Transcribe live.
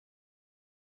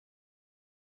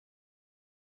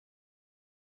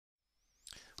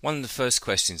One of the first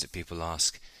questions that people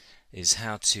ask is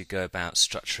how to go about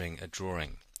structuring a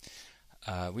drawing.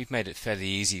 We've made it fairly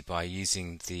easy by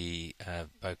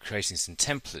by creating some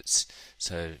templates.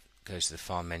 So go to the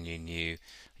File menu, New.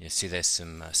 You'll see there's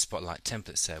some Spotlight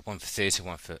templates there, one for theatre,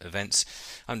 one for events.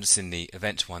 I'm just in the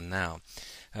event one now.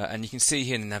 And you can see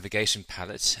here in the navigation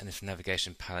palette, and if the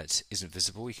navigation palette isn't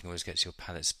visible, you can always get to your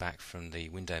palettes back from the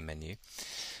window menu.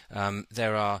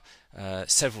 There are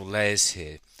several layers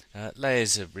here.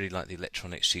 Layers are really like the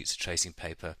electronic sheets of tracing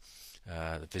paper.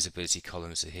 The visibility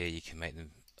columns are here. You can make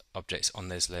them objects on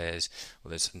those layers,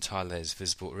 or those entire layers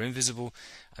visible or invisible,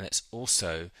 and it's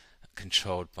also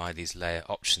controlled by these layer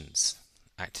options.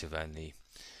 Active only,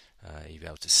 you'll be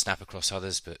able to snap across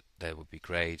others, but they will be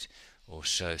grayed, or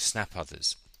show snap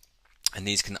others. And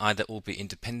these can either all be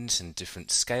independent in different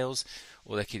scales,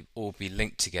 or they could all be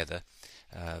linked together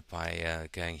by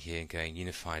going here and going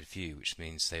unified view, which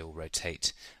means they all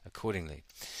rotate accordingly.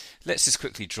 Let's just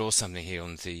quickly draw something here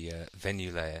on the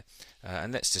venue layer,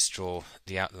 and let's just draw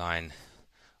the outline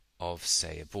of,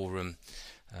 say, a ballroom,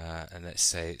 and let's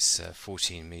say it's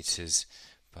 14 meters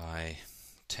by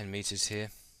 10 meters here.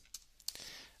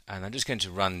 And I'm just going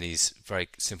to run these very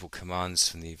simple commands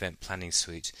from the event planning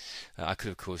suite. I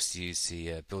could of course use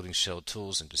the building shell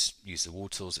tools and just use the wall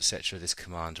tools, etc. This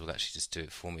command will actually just do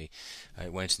it for me.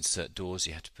 It won't insert doors,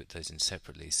 you have to put those in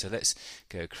separately. So let's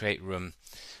go create room,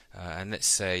 and let's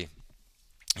say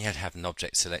you had to have an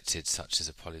object selected such as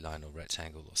a polyline or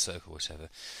rectangle or circle, whatever.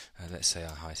 Let's say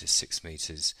our height is 6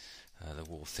 meters, the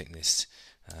wall thickness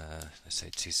let's say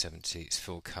 270, it's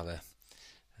full color,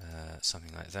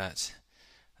 something like that.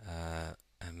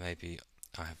 And maybe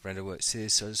I have Renderworks here,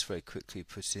 so I'll just very quickly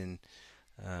put in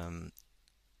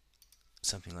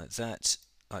something like that.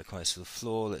 Likewise for the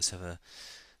floor, let's have a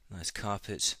nice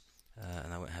carpet,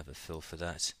 and I won't have a fill for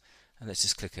that. And let's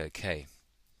just click OK.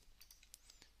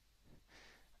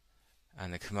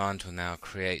 And the command will now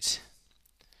create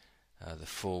the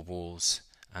 4 walls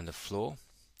and the floor.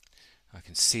 I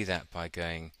can see that by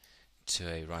going to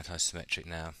a right isometric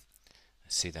now.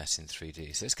 See that in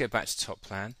 3D. So let's go back to top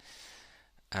plan,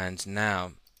 and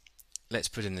now let's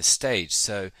put in the stage.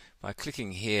 So by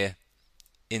clicking here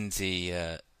in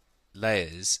the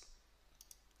layers,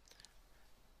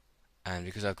 and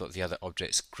because I've got the other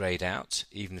objects grayed out,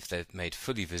 even if they're made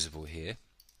fully visible here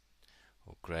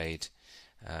or grayed,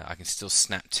 I can still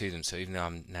snap to them. So even though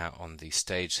I'm now on the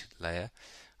stage layer,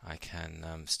 I can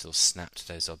still snap to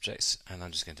those objects, and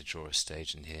I'm just going to draw a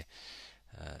stage in here,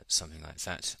 something like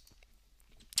that.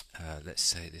 Let's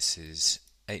say this is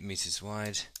 8 meters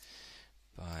wide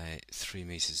by 3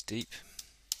 meters deep.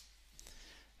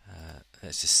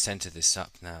 Let's just center this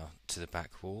up now to the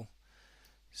back wall.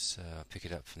 So I'll pick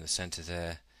it up from the center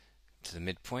there to the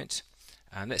midpoint.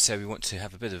 And let's say we want to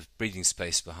have a bit of breathing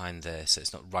space behind there, so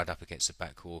it's not right up against the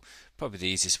back wall. Probably the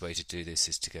easiest way to do this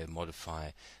is to go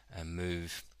modify and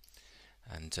move.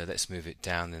 And let's move it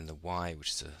down in the Y, which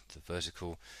is the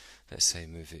vertical. Let's say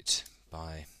move it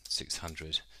by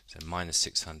 600, so minus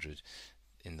 600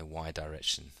 in the Y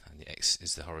direction, and the X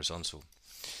is the horizontal.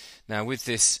 Now with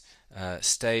this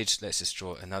stage, let's just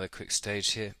draw another quick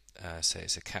stage here. Say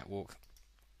it's a catwalk,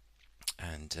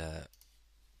 and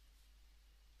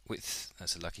width,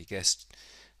 that's a lucky guess,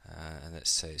 and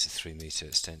let's say it's a 3 meter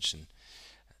extension.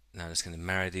 Now I'm just going to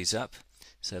marry these up.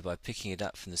 So by picking it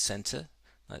up from the center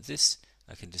like this,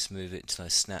 I can just move it until I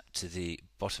snap to the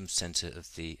bottom center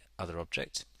of the other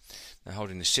object. Now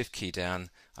holding the shift key down,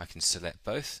 I can select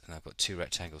both, and I've got 2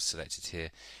 rectangles selected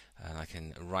here, and I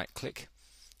can right click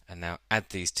and now add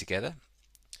these together.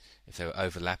 If they were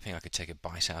overlapping, I could take a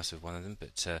bite out of one of them,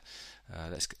 but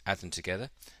let's add them together.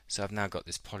 So I've now got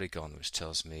this polygon which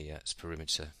tells me its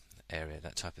perimeter area,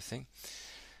 that type of thing.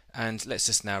 And let's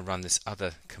just now run this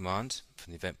other command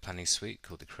from the event planning suite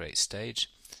called the create stage.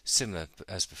 Similar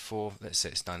as before, let's say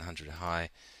it's 900 high,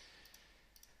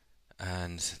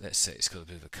 and let's say it's got a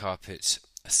bit of a carpet,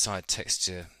 a side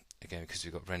texture, again because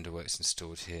we've got Renderworks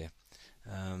installed here.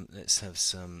 Let's have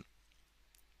some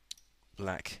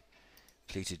black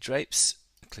pleated drapes,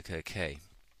 click OK.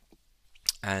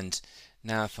 And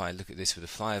now if I look at this with a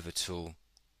flyover tool,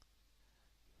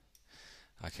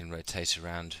 I can rotate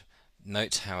around.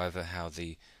 Note however how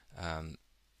the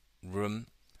room,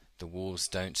 the walls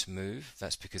don't move.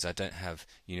 That's because I don't have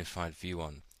unified view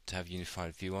on. To have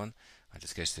unified view on, I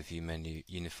just go to the view menu,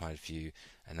 unified view,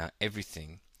 and now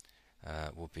everything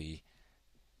will be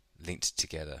linked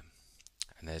together.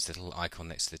 And there's a little icon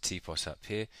next to the teapot up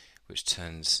here which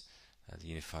turns the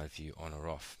unified view on or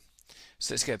off.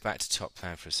 So let's go back to top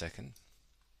plan for a second,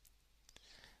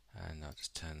 and I'll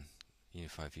just turn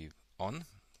unified view on.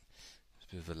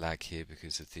 a bit of a lag here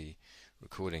because of the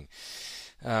recording.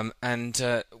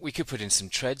 We could put in some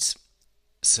treads.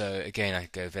 So again, I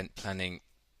could go event planning,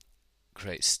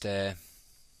 create stair.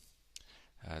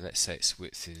 Let's say its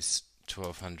width is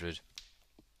 1200.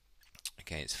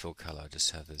 Again, it's full color. I'll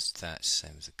just have that,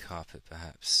 same as a carpet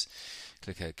perhaps.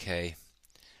 Click OK.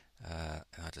 And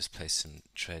I'll just place some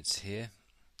treads here.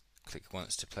 Click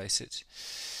once to place it,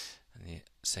 and the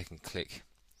second click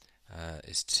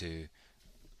is to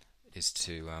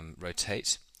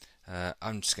rotate.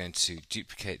 I'm just going to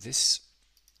duplicate this,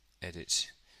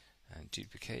 edit and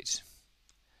duplicate,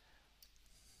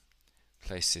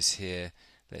 place this here.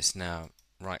 Let's now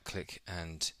right click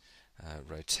and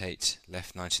rotate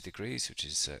left 90 degrees, which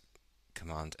is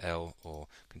Command L or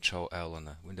Control L on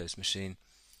a Windows machine.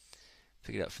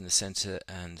 Pick it up from the center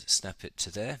and snap it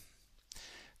to there.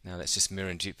 Now let's just mirror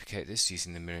and duplicate this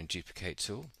using the mirror and duplicate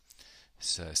tool.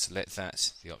 So select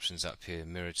that, the options up here,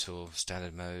 mirror tool,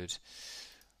 standard mode,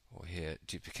 or here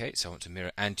duplicate. So I want to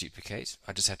mirror and duplicate.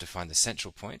 I just have to find the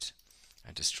central point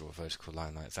and just draw a vertical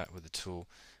line like that with the tool,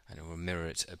 and it will mirror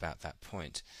it about that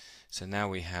point. So now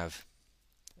we have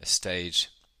a stage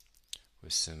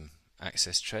with some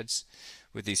access treads.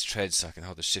 With these treads I can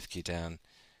hold the shift key down,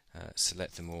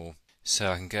 select them all.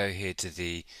 So I can go here to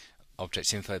the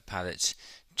object info palette,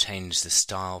 change the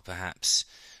style perhaps,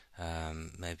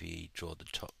 maybe draw the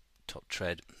top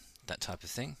tread, that type of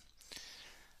thing.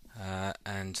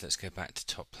 And let's go back to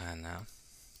top plan now,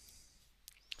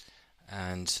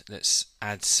 and let's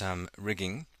add some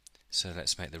rigging. So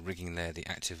let's make the rigging layer the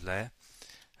active layer.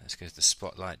 Let's go to the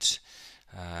spotlight,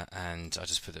 and I'll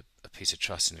just put a piece of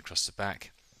truss in across the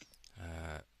back.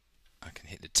 I can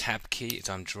hit the tab key as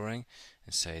I'm drawing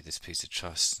and say this piece of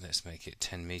truss, let's make it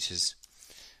 10 meters.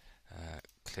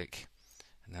 Click,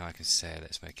 and now I can say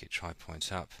let's make it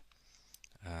tri-point up,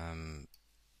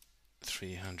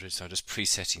 300. So I'm just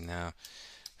presetting now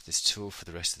this tool for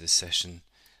the rest of this session.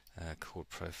 Chord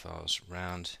profiles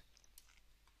round,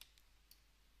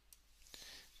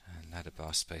 and ladder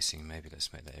bar spacing, maybe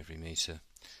let's make that every meter.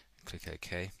 Click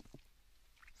OK.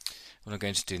 What I'm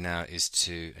going to do now is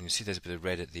and you see there's a bit of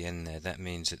red at the end there. That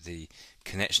means that the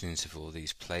connection interval,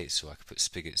 these plates, or I could put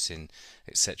spigots in,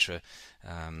 etc.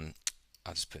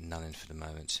 I'll just put none in for the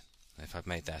moment. If I've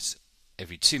made that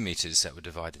every 2 meters, that would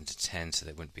divide into 10, so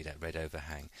there wouldn't be that red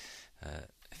overhang.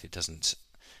 If it doesn't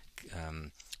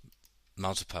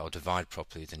multiply or divide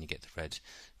properly, then you get the red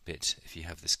bit if you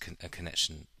have this a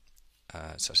connection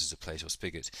such as a plate or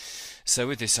spigot. So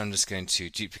with this I'm just going to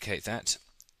duplicate that.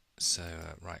 So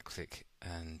right click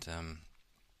and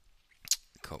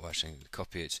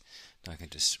copy it. Now I can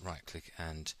just right click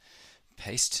and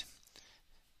paste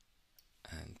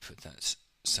and put that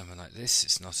somewhere like this.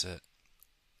 It's not a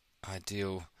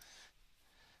ideal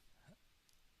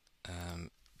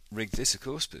rig this, of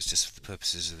course, but it's just for the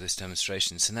purposes of this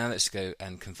demonstration. So now let's go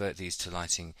and convert these to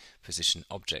lighting position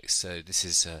objects. So this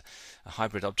is a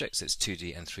hybrid object, so it's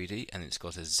 2D and 3D, and it's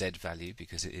got a Z value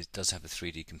because it does have a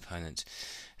 3D component.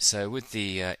 So with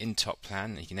the in top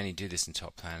plan, you can only do this in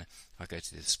top plan. If I go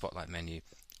to the spotlight menu,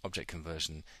 object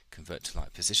conversion, convert to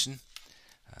light position.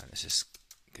 Let's just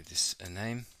give this a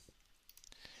name,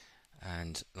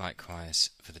 and likewise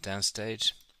for the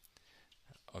downstage,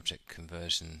 object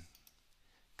conversion,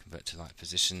 convert to light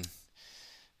position,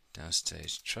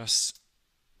 downstage truss.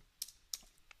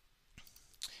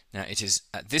 Now it is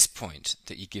at this point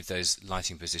that you give those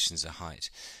lighting positions a height.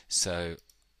 So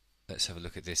let's have a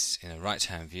look at this in a right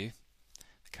hand view.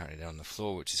 Currently they're on the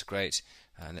floor, which is great,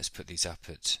 and let's put these up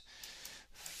at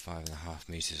 5.5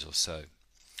 meters or so.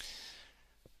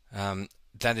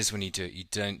 That is when you do it. You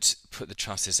don't put the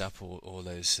trusses up or all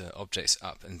those objects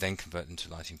up and then convert them to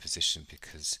lighting position,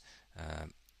 because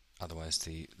otherwise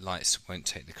the lights won't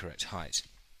take the correct height.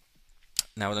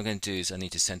 Now what I'm going to do is I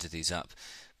need to center these up,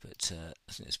 but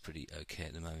I think it's pretty okay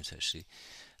at the moment actually.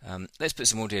 Let's put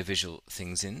some audio visual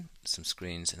things in, some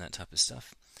screens and that type of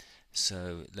stuff.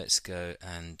 So let's go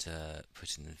and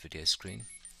put in the video screen,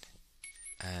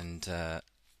 and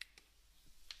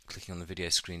clicking on the video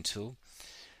screen tool,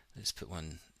 let's put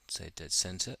one, say, dead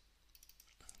center,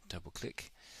 double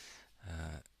click,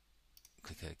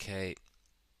 click OK.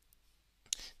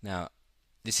 Now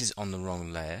this is on the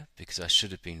wrong layer because I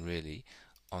should have been really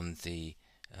on the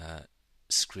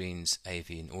screen's AV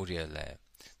and audio layer.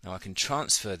 Now I can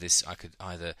transfer this. I could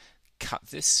either cut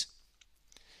this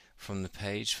from the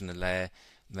page, from the layer,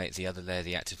 make the other layer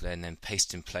the active layer, and then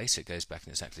paste in place so it goes back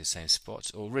in exactly the same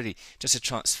spot. Or really, just to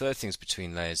transfer things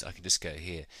between layers, I can just go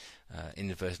here,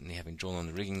 inadvertently having drawn on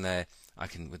the rigging layer, I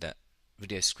can, with that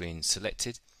video screen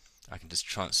selected, I can just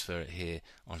transfer it here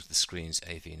onto the screen's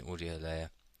AV and audio layer,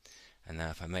 And now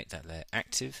if I make that layer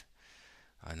active,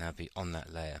 I'll now be on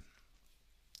that layer.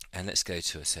 And let's go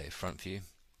to, say, front view.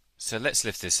 So let's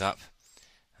lift this up,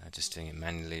 just doing it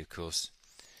manually, of course.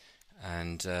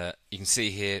 And you can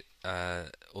see here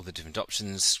all the different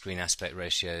options, screen aspect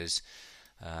ratios.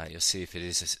 You'll see if it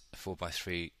is a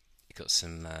 4:3, you've got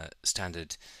some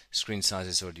standard screen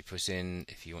sizes already put in.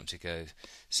 If you want to go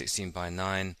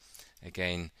 16:9,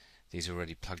 again, these are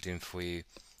already plugged in for you.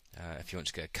 If you want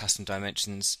to go custom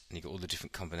dimensions, and you've got all the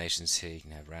different combinations here. You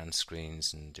can have round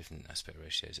screens and different aspect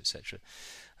ratios, etc.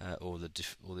 All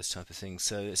this type of thing.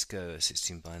 So let's go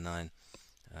 16:9,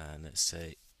 and let's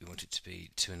say we want it to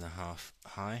be 2.5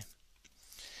 high.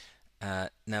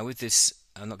 Now with this,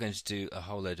 I'm not going to do a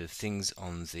whole load of things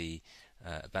on the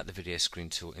about the video screen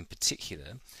tool in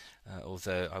particular,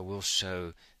 although I will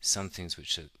show some things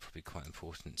which are probably quite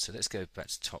important. So let's go back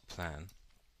to top plan,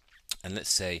 and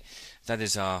let's say that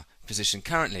is our position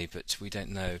currently, but we don't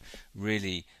know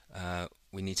really.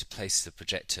 We need to place the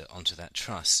projector onto that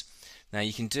truss. Now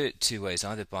you can do it two ways,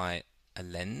 either by a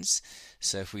lens.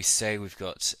 So if we say we've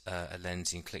got a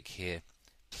lens, you can click here,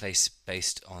 place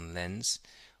based on lens,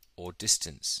 or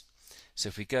distance. So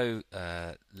if we go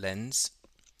lens,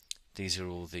 these are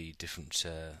all the different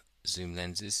zoom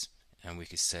lenses, and we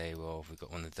could say, well, we've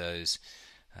got one of those,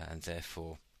 and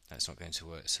therefore that's not going to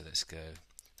work. So let's go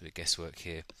a bit of guesswork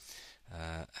here,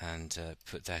 and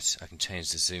put that. I can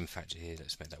change the zoom factor here.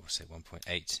 Let's make that, we'll say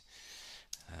 1.8.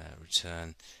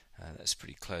 Return. That's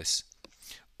pretty close.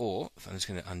 Or if I'm just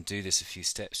going to undo this a few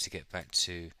steps to get back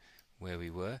to where we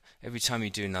were. Every time you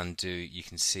do an undo, you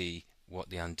can see what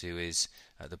the undo is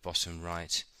at the bottom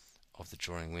right of the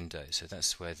drawing window. So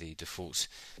that's where the default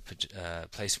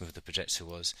placement of the projector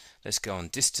was. Let's go on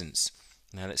distance.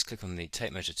 Now let's click on the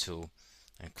tape measure tool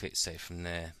and click, say, from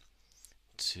there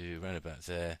to around about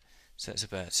there. So that's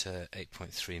about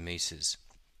 8.3 meters.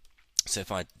 So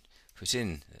if I put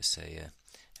in, let's say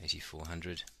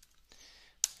 8400,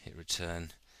 hit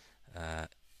return.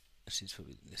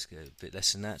 Let's go a bit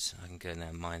less than that. I can go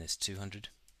now minus 200.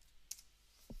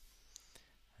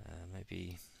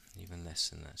 Maybe even less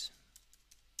than that.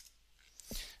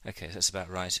 Okay, so that's about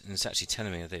right, and it's actually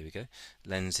telling me, oh, there we go,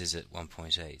 lens is at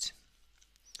 1.8.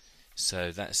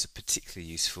 So that's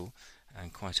particularly useful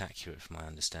and quite accurate from my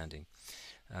understanding.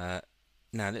 Now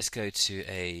let's go to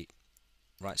a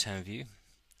right-hand view,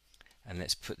 and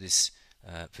let's put this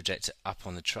projector up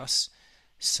on the truss.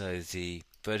 So the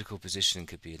vertical position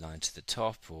could be aligned to the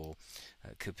top, or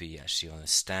it could be actually on a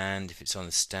stand. If it's on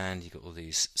a stand, you've got all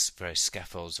these various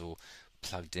scaffolds all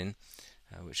plugged in,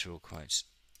 which are all quite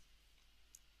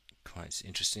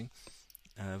interesting.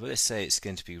 But let's say it's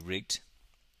going to be rigged,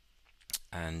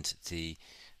 and the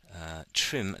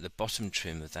trim, the bottom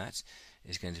trim of that,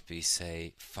 is going to be,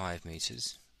 say, 5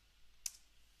 meters,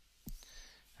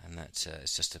 and that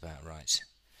is just about right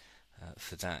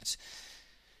for that.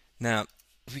 Now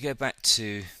if we go back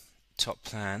to top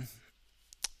plan,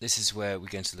 this is where we're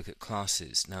going to look at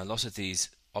classes. Now a lot of these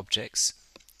objects,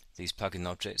 these plug-in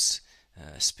objects,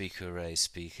 speaker arrays,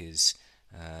 speakers,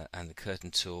 and the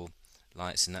curtain tool,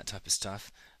 lights and that type of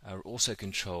stuff, are also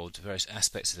controlled, various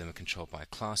aspects of them are controlled by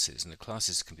classes, and the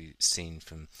classes can be seen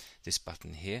from this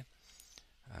button here.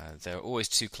 There are always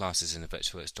two classes in a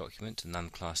Vectorworks document, a none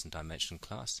class and dimension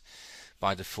class.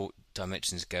 By default,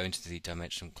 dimensions go into the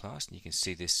dimensional class, and you can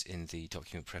see this in the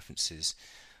document preferences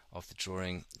of the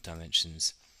drawing,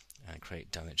 dimensions, and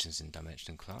create dimensions in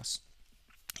dimensional class.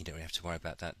 You don't really have to worry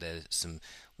about that. There's some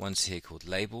ones here called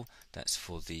label. That's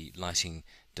for the lighting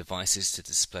devices to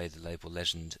display the label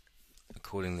legend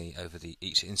accordingly over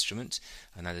each instrument.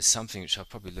 And that is something which I'll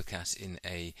probably look at in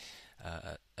a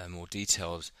more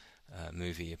detailed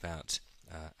movie about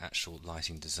actual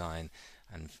lighting design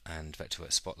and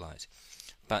Vectorworks Spotlight.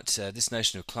 But this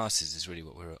notion of classes is really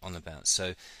what we're on about.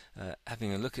 So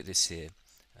having a look at this here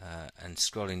and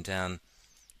scrolling down,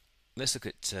 let's look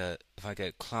at, if I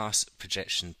go class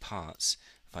projection parts,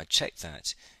 if I check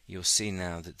that, you'll see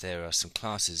now that there are some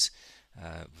classes,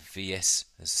 VS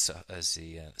as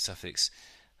the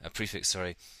prefix,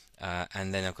 sorry,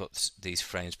 and then I've got these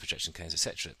frames, projection cones,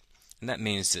 etc. And that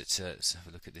means that, let's have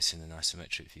a look at this in an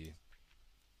isometric view,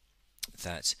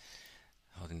 that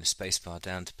holding the spacebar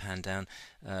down to pan down,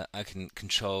 I can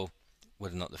control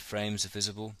whether or not the frames are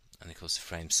visible, and of course the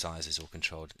frame size is all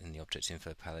controlled in the object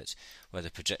info palette,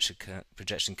 whether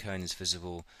projection cone is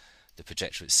visible, the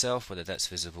projector itself, whether that's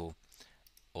visible,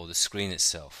 or the screen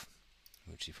itself,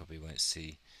 which you probably won't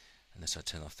see unless I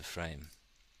turn off the frame.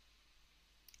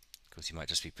 Of course, you might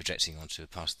just be projecting onto a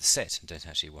part of the set and don't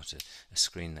actually want a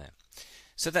screen there.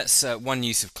 So that's one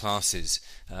use of classes,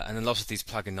 and a lot of these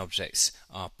plugin objects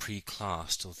are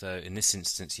pre-classed, although in this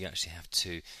instance you actually have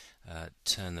to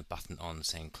turn the button on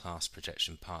saying class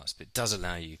projection parts, but it does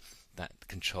allow you that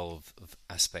control of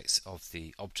aspects of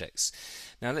the objects.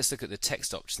 Now let's look at the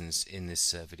text options in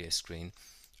this video screen.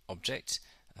 Object,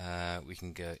 we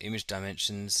can go image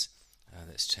dimensions,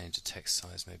 let's change the text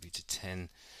size maybe to 10,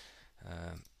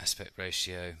 aspect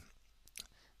ratio,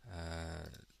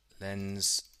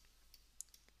 lens,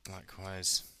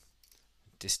 likewise,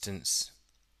 distance,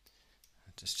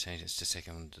 just change it, just take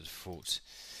it on the default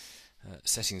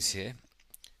settings here.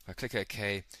 If I click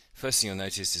OK, first thing you'll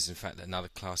notice is in fact that another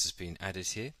class has been added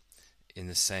here in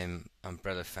the same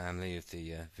umbrella family of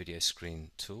the video screen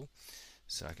tool,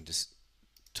 so I can just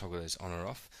toggle those on or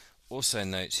off. Also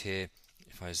note here,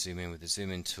 if I zoom in with the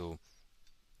zoom in tool,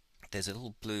 there's a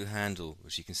little blue handle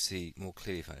which you can see more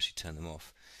clearly if I actually turn them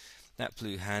off. That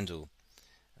blue handle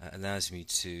allows me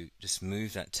to just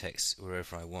move that text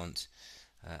wherever I want,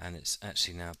 and it's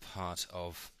actually now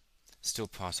still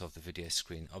part of the video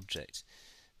screen object.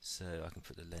 So I can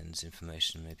put the lens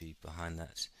information maybe behind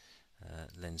that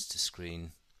lens to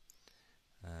screen,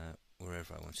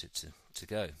 wherever I want it to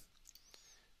go.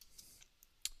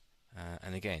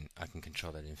 And again, I can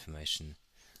control that information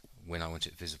when I want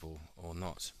it visible or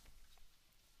not.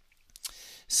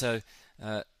 So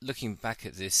looking back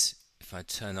at this, if I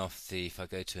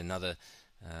go to another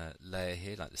layer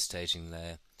here, like the staging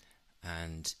layer,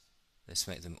 and let's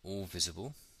make them all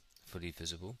visible, fully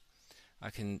visible, I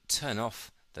can turn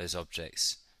off those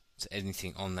objects, so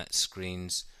anything on that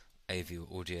screen's AV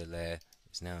or audio layer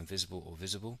is now invisible or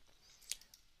visible,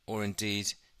 or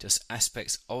indeed just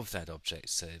aspects of that object,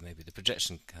 so maybe the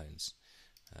projection cones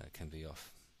can be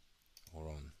off or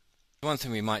on. One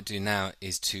thing we might do now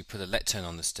is to put a lectern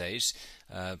on the stage.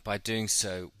 By doing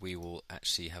so, we will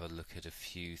actually have a look at a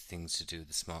few things to do with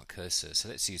the smart cursor. So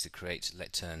let's use the create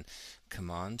lectern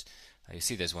command. You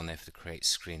see there's one there for the create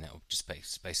screen that will just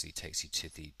basically takes you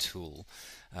to the tool,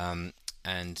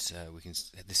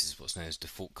 this is what's known as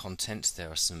default content. There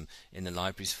are some in the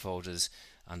libraries folders,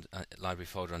 library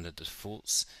folder under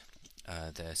defaults.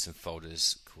 There are some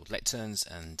folders called lecterns,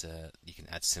 and you can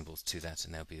add symbols to that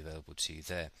and they'll be available to you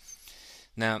there.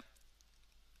 Now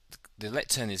the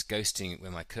lectern is ghosting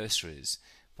where my cursor is,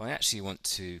 but I actually want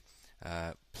to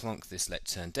plonk this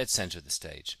lectern dead center of the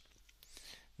stage.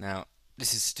 Now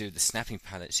this is to do with the snapping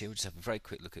palette here. We'll just have a very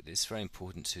quick look at this. Very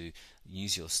important to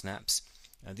use your snaps.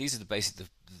 These are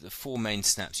the four main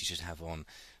snaps you should have on.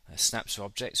 Snaps are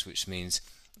objects, which means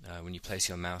when you place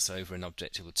your mouse over an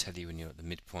object, it will tell you when you're at the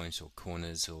midpoint or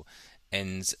corners or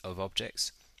ends of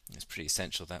objects. It's pretty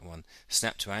essential, that one.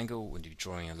 Snap to angle, when you're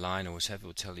drawing a line or whatever, it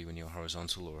will tell you when you're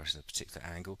horizontal or at a particular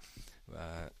angle,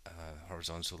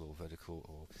 horizontal or vertical,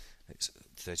 or it's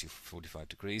 30 or 45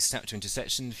 degrees. Snap to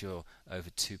intersection if you're over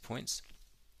 2 points.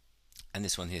 And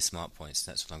this one here, smart points,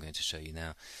 that's what I'm going to show you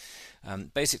now.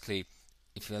 Basically,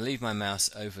 if I leave my mouse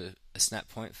over a snap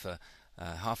point for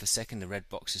half a second, the red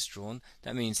box is drawn.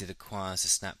 That means it acquires a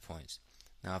snap point.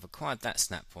 Now I've acquired that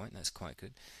snap point, that's quite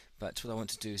good. But what I want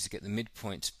to do is to get the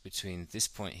midpoint between this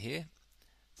point here,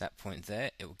 that point there.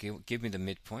 It will give me the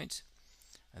midpoint,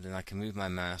 and then I can move my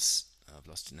mouse. I've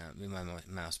lost it now. Move my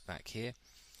mouse back here,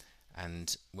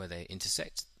 and where they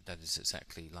intersect, that is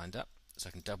exactly lined up. So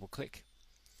I can double click.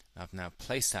 I've now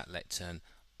placed that lectern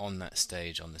on that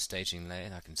stage, on the staging layer,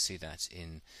 and I can see that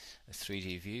in a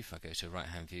 3D view. If I go to a right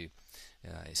hand view,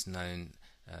 it's known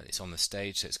it's on the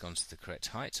stage, so it's gone to the correct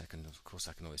height. Of course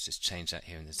I can always just change that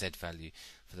here in the Z value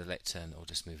for the lectern, or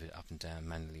just move it up and down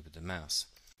manually with the mouse.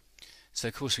 So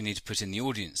of course we need to put in the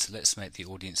audience. Let's make the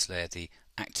audience layer the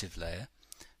active layer.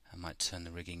 I might turn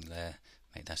the rigging layer,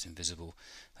 make that invisible,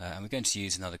 and we're going to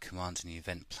use another command in the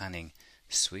event planning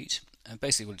suite. And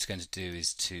basically what it's going to do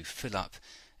is to fill up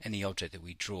any object that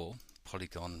we draw,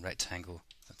 polygon, rectangle,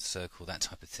 circle, that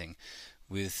type of thing,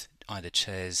 with either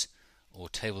chairs or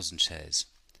tables and chairs.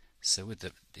 So with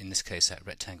in this case that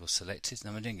rectangle selected,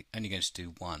 now I'm only going to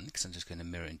do one, because I'm just going to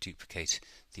mirror and duplicate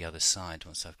the other side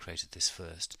once I've created this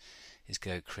first, is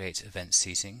go create event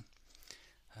seating,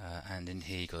 and in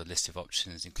here you've got a list of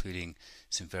options including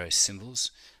some various symbols.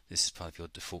 This is part of your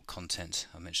default content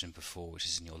I mentioned before, which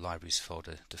is in your libraries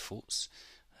folder defaults.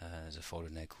 There's a folder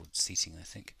in there called seating, I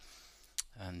think,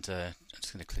 and I'm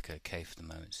just going to click OK for the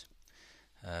moment.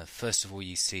 First of all,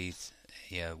 you see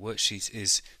here worksheet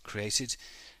is created,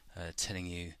 telling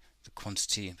you the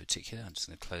quantity in particular. I'm just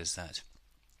going to close that.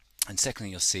 And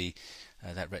secondly, you'll see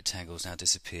that rectangle has now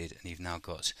disappeared, and you've now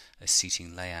got a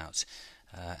seating layout.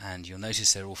 And you'll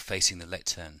notice they're all facing the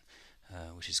lectern.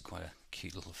 which is quite a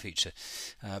cute little feature.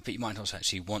 But you might also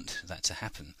actually want that to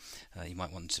happen. You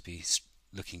might want to be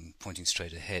pointing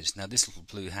straight ahead. Now this little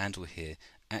blue handle here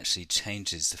actually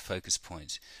changes the focus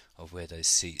point of where those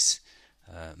seats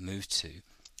move to,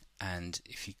 and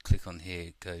if you click on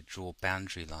here, go draw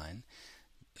boundary line,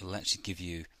 it will actually give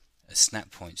you a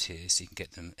snap point here so you can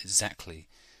get them exactly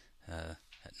at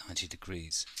 90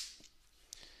 degrees.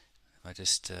 If I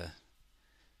just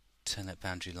turn that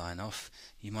boundary line off,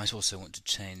 you might also want to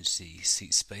change the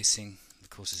seat spacing. Of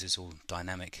course this is all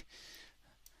dynamic,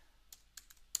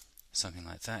 something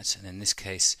like that, and in this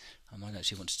case I might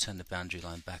actually want to turn the boundary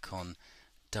line back on,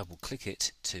 double click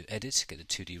it to edit, get the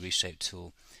 2D reshape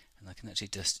tool, and I can actually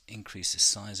just increase the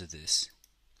size of this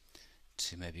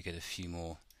to maybe get a few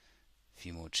more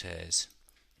chairs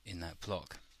in that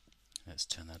block. Let's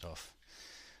turn that off.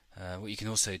 What you can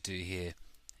also do here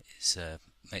is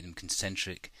make them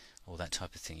concentric or that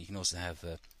type of thing. You can also have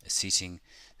a seating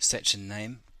section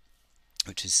name,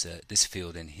 which is this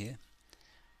field in here,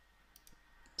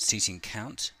 seating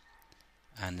count,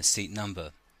 and the seat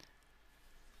number.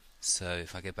 So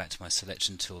if I go back to my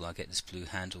selection tool, I get this blue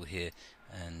handle here,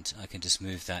 and I can just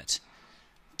move that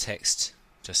text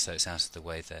just so it's out of the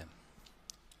way there.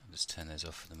 I'll just turn those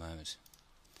off for the moment.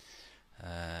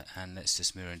 And let's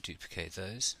just mirror and duplicate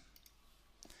those.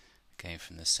 Again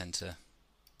from the center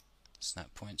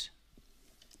snap point.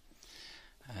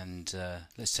 And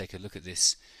let's take a look at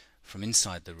this from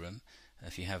inside the room.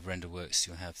 If you have Renderworks,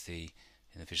 you'll have in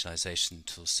the visualization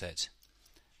tool set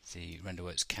the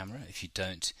Renderworks camera. If you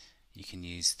don't, you can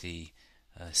use the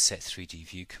set 3D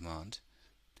view command.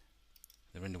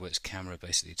 The Renderworks camera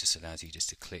basically just allows you just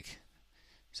to click,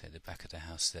 say, the back of the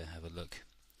house there, have a look,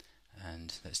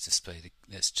 and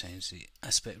let's change the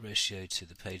aspect ratio to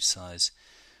the page size,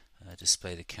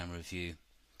 display the camera view,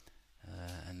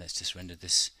 and let's just render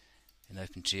this in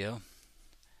OpenGL,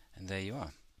 and there you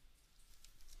are.